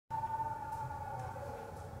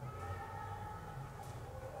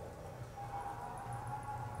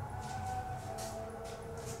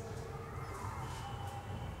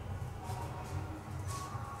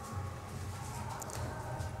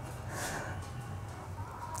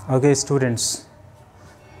Okay, students.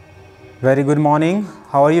 Very good morning.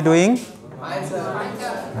 How are you doing? Fine, sir.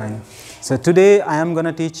 Fine. So today I am going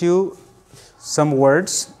to teach you some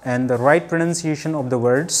words and the right pronunciation of the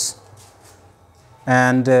words,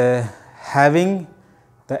 and having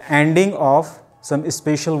the ending of some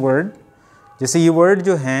special word. जैसे ये word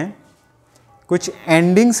जो हैं कुछ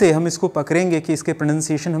ending से हम इसको पकड़ेंगे कि इसके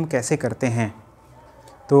pronunciation हम कैसे करते हैं।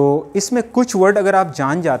 तो इसमें कुछ वर्ड अगर आप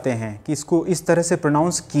जान जाते हैं कि इसको इस तरह से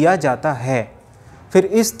प्रोनाउंस किया जाता है, फिर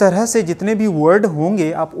इस तरह से जितने भी वर्ड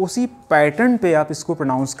होंगे आप उसी पैटर्न पे आप इसको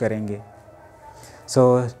प्रोनाउंस करेंगे। So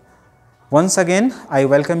once again I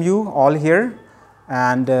welcome you all here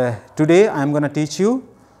and today I am gonna teach you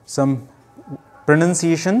some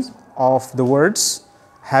pronunciations of the words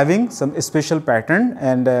having some special pattern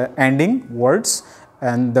and ending words,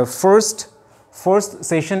 and the first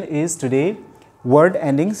session is today word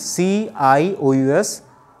ending CIOUS.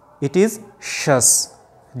 It is shus.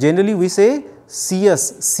 Generally we say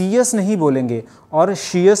CS नहीं बोलेंगे और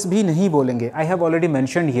shius भी नहीं बोलेंगे. I have already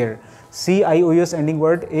mentioned here CIOUS ending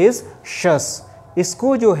word is shus.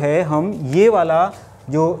 इसको जो है हम ये वाला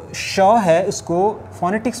जो श है इसको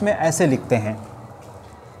phonetics में ऐसे लिखते हैं.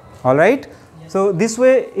 All right, so this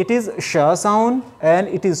way it is sh sound and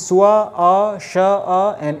it is swa a sh a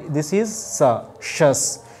and this is sa shus.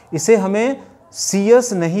 इसे हमें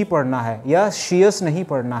CS नहीं पढ़ना है या shius नहीं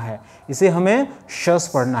पढ़ना है, इसे हमें shus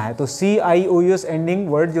पढ़ना है. तो CIOUS ending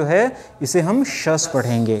word जो है इसे हम shus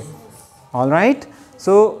पढ़ेंगे. All right,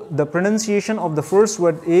 so the pronunciation of the first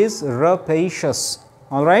word is rapacious.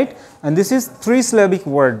 All right, and this is three syllabic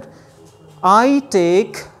word. I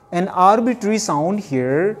take an arbitrary sound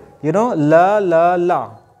here, you know, la la la.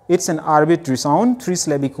 It's an arbitrary sound, three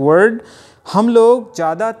syllabic word. हम लोग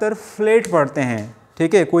ज़्यादातर flat पढ़ते हैं,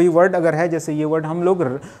 ठीक है. कोई word अगर है जैसे ये वर्ड हम लोग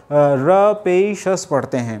rapacious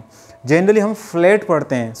पढ़ते हैं, जनरली हम फ्लैट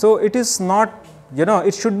पढ़ते हैं. So it is not, you know,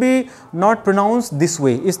 it should be not pronounce this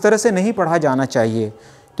way. इस तरह से नहीं पढ़ा जाना चाहिए,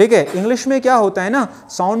 ठीक है. इंग्लिश में क्या होता है ना,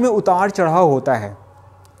 साउंड में उतार चढ़ाव होता है,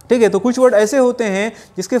 ठीक है. तो कुछ वर्ड ऐसे होते हैं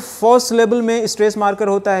जिसके फर्स्ट सिलेबल में स्ट्रेस मार्कर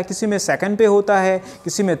होता है, किसी में सेकंड पे होता है,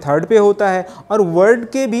 किसी में थर्ड पे होता है, और वर्ड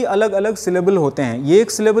के भी अलग अलग सिलेबल होते हैं. ये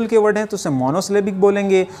एक सिलेबल के वर्ड हैं तो उसे मोनोसिलेबिक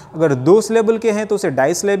बोलेंगे, अगर दो सिलेबल के हैं तो उसे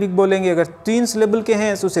डाइसिलेबिक बोलेंगे, अगर तीन सिलेबल के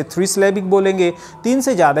हैं तो उसे थ्री सिलेबिक बोलेंगे. तीन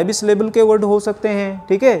से ज़्यादा भी सिलेबल के वर्ड हो सकते हैं,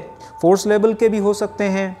 ठीक है. फोर सिलेबल के भी हो सकते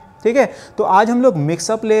हैं, ठीक है. तो आज हम लोग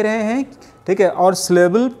मिक्सअप ले रहे हैं, ठीक है, और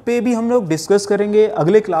सिलेबल पे भी हम लोग डिस्कस करेंगे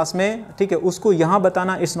अगले क्लास में, ठीक है. उसको यहाँ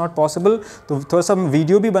बताना इट्स नॉट पॉसिबल, तो थोड़ा सा हम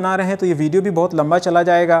वीडियो भी बना रहे हैं तो ये वीडियो भी बहुत लंबा चला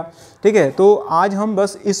जाएगा, ठीक है. तो आज हम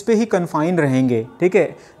बस इस पे ही कन्फाइन रहेंगे, ठीक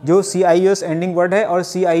है. जो CIOUS एंडिंग वर्ड है और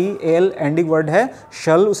CIAL एंडिंग वर्ड है,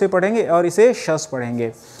 शल उसे पढ़ेंगे और इसे शस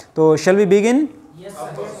पढ़ेंगे. तो शल we begin?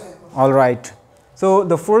 All right. So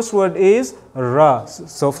the first word is ra.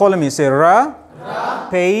 So follow me, say ra,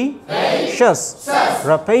 rapacious,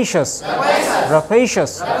 rapacious,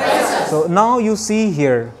 rapacious. So now you see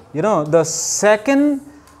here, you know, the second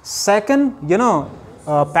you know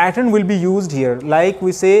pattern will be used here, like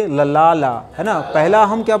we say la la la, है ना. पहला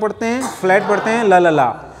हम क्या पढ़ते हैं, flat पढ़ते हैं, la la la.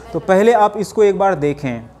 तो पहले आप इसको एक बार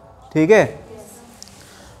देखें, ठीक है.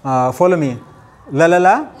 Follow me, la la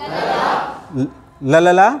la, la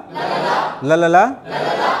la la, la la la.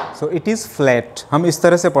 So it is flat. हम इस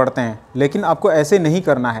तरह से पढ़ते हैं, लेकिन आपको ऐसे नहीं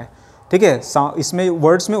करना है, ठीक है. इसमें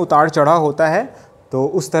वर्ड्स में उतार चढ़ाव होता है, तो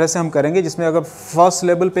उस तरह से हम करेंगे जिसमें अगर फर्स्ट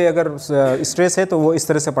लेवल पे अगर स्ट्रेस है तो वो इस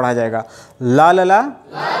तरह से पढ़ा जाएगा, ला ला ला,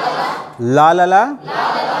 ला ला ला,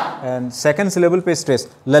 एंड सेकेंड सिलेबल पे स्ट्रेस,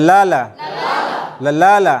 ला ला ला, ला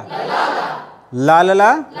ला ला, ला ला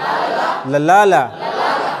ला, ला ला ला,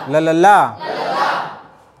 ला ला ला,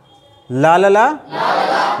 ला ला ला,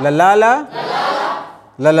 ला ला ला,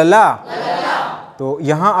 ला ला ला. तो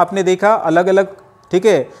यहाँ आपने देखा अलग अलग, ठीक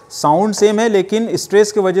है, साउंड सेम है लेकिन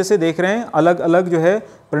स्ट्रेस की वजह से देख रहे हैं अलग अलग जो है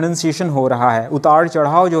प्रोनाउंसिएशन हो रहा है, उतार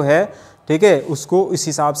चढ़ाव जो है, ठीक है, उसको इस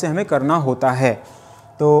हिसाब से हमें करना होता है.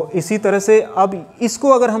 तो इसी तरह से अब इसको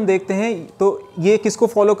अगर हम देखते हैं तो ये किसको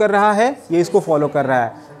फॉलो कर रहा है, ये इसको फॉलो कर रहा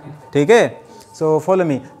है, ठीक है. So follow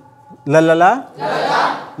me, La La La,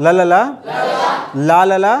 La La La, La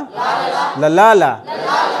La La, La La La,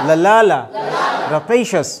 La La La,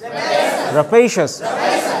 rapacious, rapacious,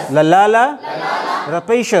 la la la,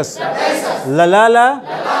 rapacious, la la la,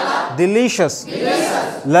 delicious,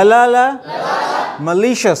 la la la,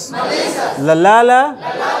 malicious, la la la,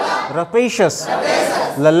 rapacious,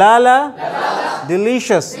 la la la,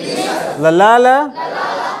 delicious, la la la,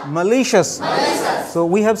 malicious. So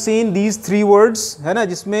we have seen these three words, है ना,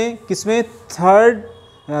 जिसमें किसमें third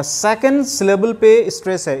second syllable पे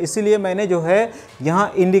stress है, इसीलिए मैंने जो है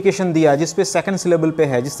यहाँ इंडिकेशन दिया जिस पे सेकंड सिलेबल पे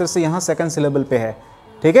है, जिस तरह से यहाँ सेकंड सिलेबल पे है,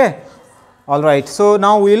 ठीक है. All right, so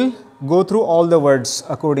now we'll go through all the words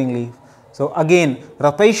accordingly. So again,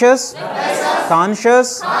 rapacious,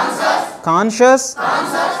 conscious, conscious,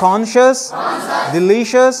 conscious,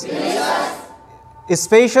 delicious,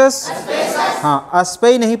 spacious. हाँ,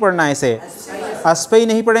 अस्पे नहीं पढ़ना है इसे, अस्पे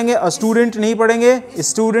नहीं पढ़ेंगे, स्टूडेंट नहीं पढ़ेंगे,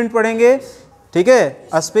 स्टूडेंट पढ़ेंगे. ठीक है,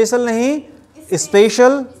 स्पेशल नहीं,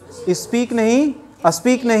 स्पेशल, स्पीक नहीं,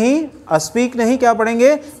 स्पीक नहीं, स्पीक नहीं, क्या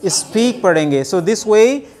पढ़ेंगे? स्पीक पढ़ेंगे. So this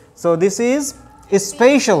way, so this is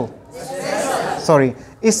special, sorry,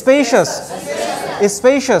 spacious,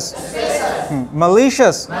 spacious,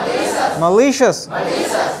 malicious, malicious,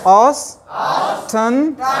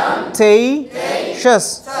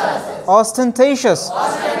 ostentatious, ostentatious,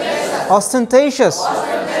 ostentatious,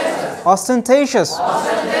 ostentatious.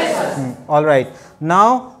 All right,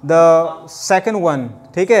 now the second one.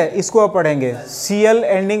 ठीक है, इसको आप पढ़ेंगे. CL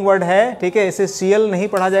एंडिंग वर्ड है. ठीक है, इसे CL नहीं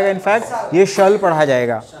पढ़ा जाएगा, इनफैक्ट ये शल पढ़ा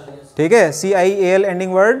जाएगा. ठीक है, CIAL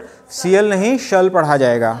एंडिंग वर्ड CL नहीं, शल पढ़ा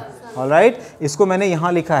जाएगा. ऑलराइट, इसको मैंने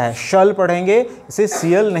यहाँ लिखा है, शल पढ़ेंगे, इसे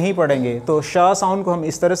CL नहीं पढ़ेंगे. तो श साउंड को हम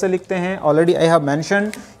इस तरह से लिखते हैं. ऑलरेडी आई हैव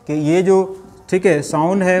मेंशन्ड कि ये जो, ठीक है,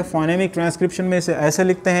 साउंड है फोनेमिक ट्रांसक्रिप्शन में इसे ऐसे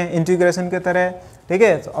लिखते हैं इंटीग्रेशन के तरह. ठीक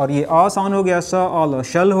है, और ये आ साउंड हो गया, स ऑल,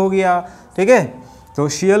 शल हो गया. ठीक है, तो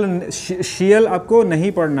शियल आपको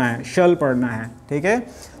नहीं पढ़ना है, शल पढ़ना है. ठीक है,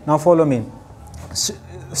 नाउ फॉलो मी.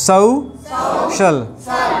 शल,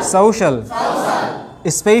 सोशल,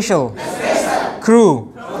 स्पेशल, क्रू,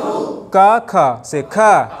 का खा से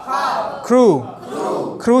खा, crew,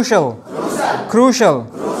 crucial, crucial.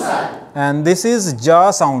 And this is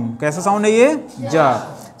जा साउंड. कैसा साउंड है ये? जा.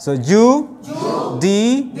 सो जू,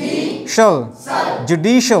 दी, शल,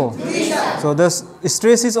 judicial. So the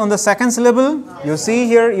stress is on the second syllable. You see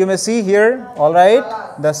here, you may see here. All right,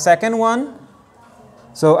 the second one.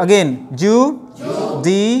 So again,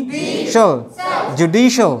 judicial,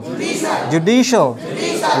 judicial, judicial,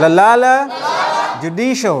 la,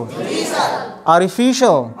 judicial,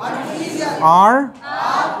 artificial, artificial,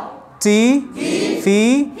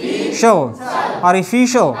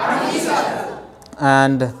 artificial.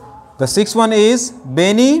 And the sixth one is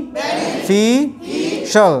beneficial,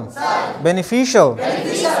 beneficial,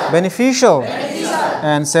 beneficial.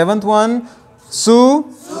 And seventh one,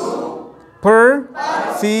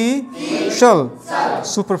 superficial,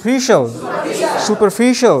 superficial,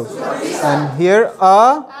 superficial. And here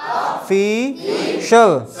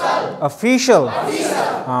official, official.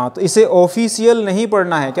 हाँ, तो इसे official नहीं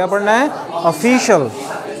पढ़ना है, क्या पढ़ना है? Official,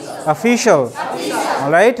 official.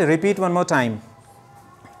 Alright, repeat one more time.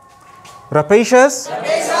 Rapacious,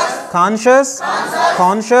 conscious,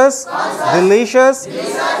 conscious, delicious,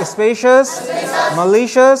 spacious,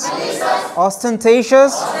 malicious,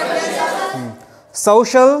 ostentatious,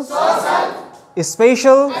 social,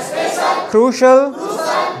 spatial, crucial,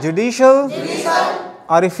 judicial,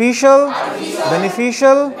 artificial,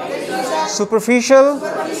 beneficial, superficial,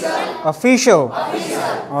 official.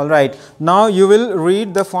 All right, now you will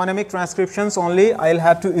read the phonemic transcriptions only. I'll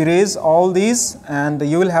have to erase all these and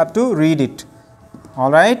you will have to read it.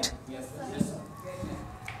 All right?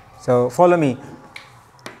 So follow me.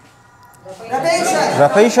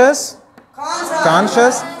 Rapacious,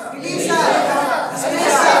 conscious,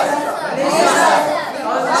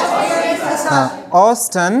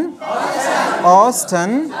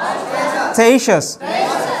 ostentatious,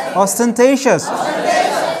 ostentatious.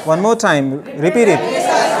 One more time, repeat it.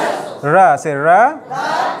 Ra, say ra,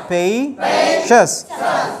 pacious,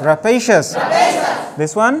 rapacious.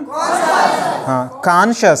 This one,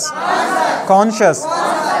 conscious, conscious.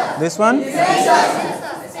 This one,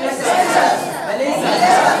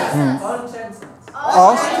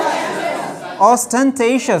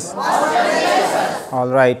 ostentatious. All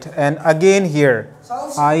right, and again here,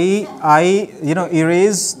 I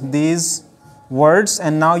erase these words,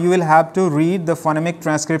 and now you will have to read the phonemic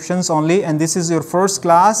transcriptions only. And this is your first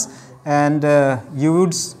class, and you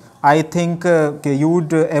would, I think, you would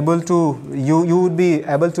be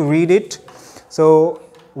able to read it. So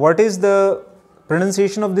what is the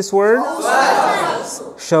pronunciation of this word?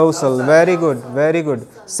 Social. Very good, very good.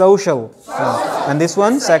 Social. And this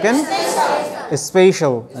one, second,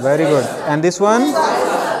 spatial. Very good. And this one,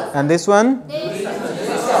 and this one,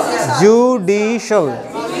 judicial,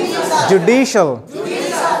 judicial,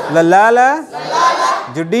 la,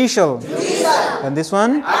 judicial. And this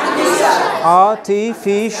one,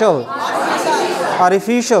 artificial,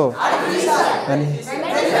 artificial. And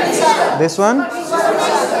this one,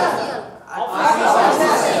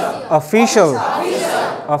 official,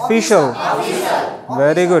 official.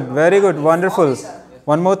 Very good, very good, wonderful.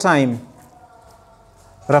 One more time.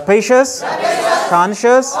 Rapacious,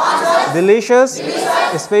 conscious, delicious,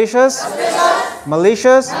 spacious,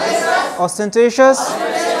 malicious, ostentatious,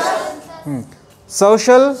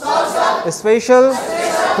 social, spatial,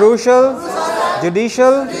 crucial,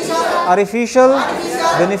 judicial, artificial,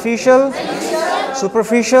 beneficial,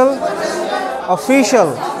 superficial,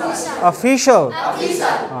 official.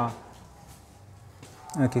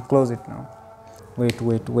 Okay, close it now.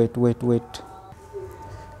 Wait.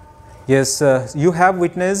 Yes, you have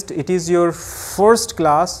witnessed, it is your first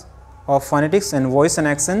class of phonetics and voice and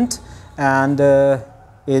accent, and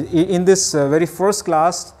in this very first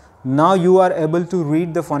class, now you are able to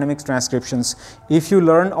read the phonemic transcriptions. If you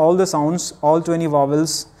learn all the sounds, all 20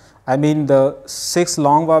 vowels, I mean the 6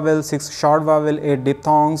 long vowels, 6 short vowel, 8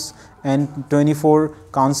 diphthongs and 24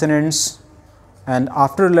 consonants, and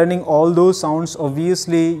after learning all those sounds,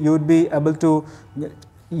 obviously you would be able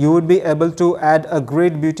to add a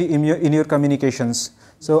great beauty in your communications.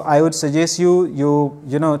 So I would suggest you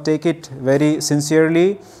know, take it very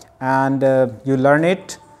sincerely, and you learn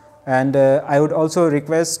it. And I would also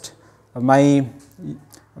request my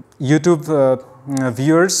YouTube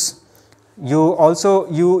viewers,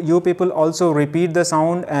 you people also repeat the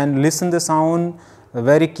sound and listen the sound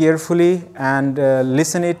very carefully, and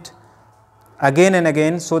listen it again and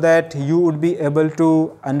again, so that you would be able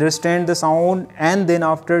to understand the sound, and then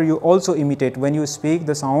after you also imitate. When you speak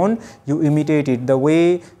the sound, you imitate it the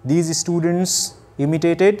way these students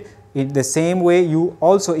imitated it, the same way you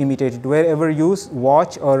also imitate it wherever you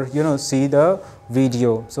watch or, you know, see the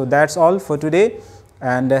video. So that's all for today,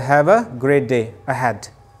 and have a great day ahead.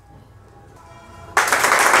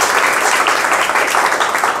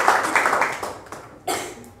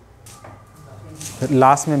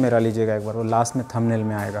 Last में मेरा लीजिएगा एक बार, वो last में thumbnail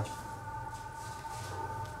में आएगा.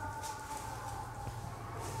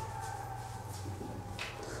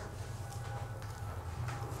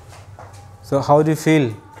 So how do you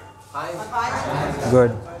feel? Fine.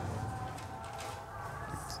 Good.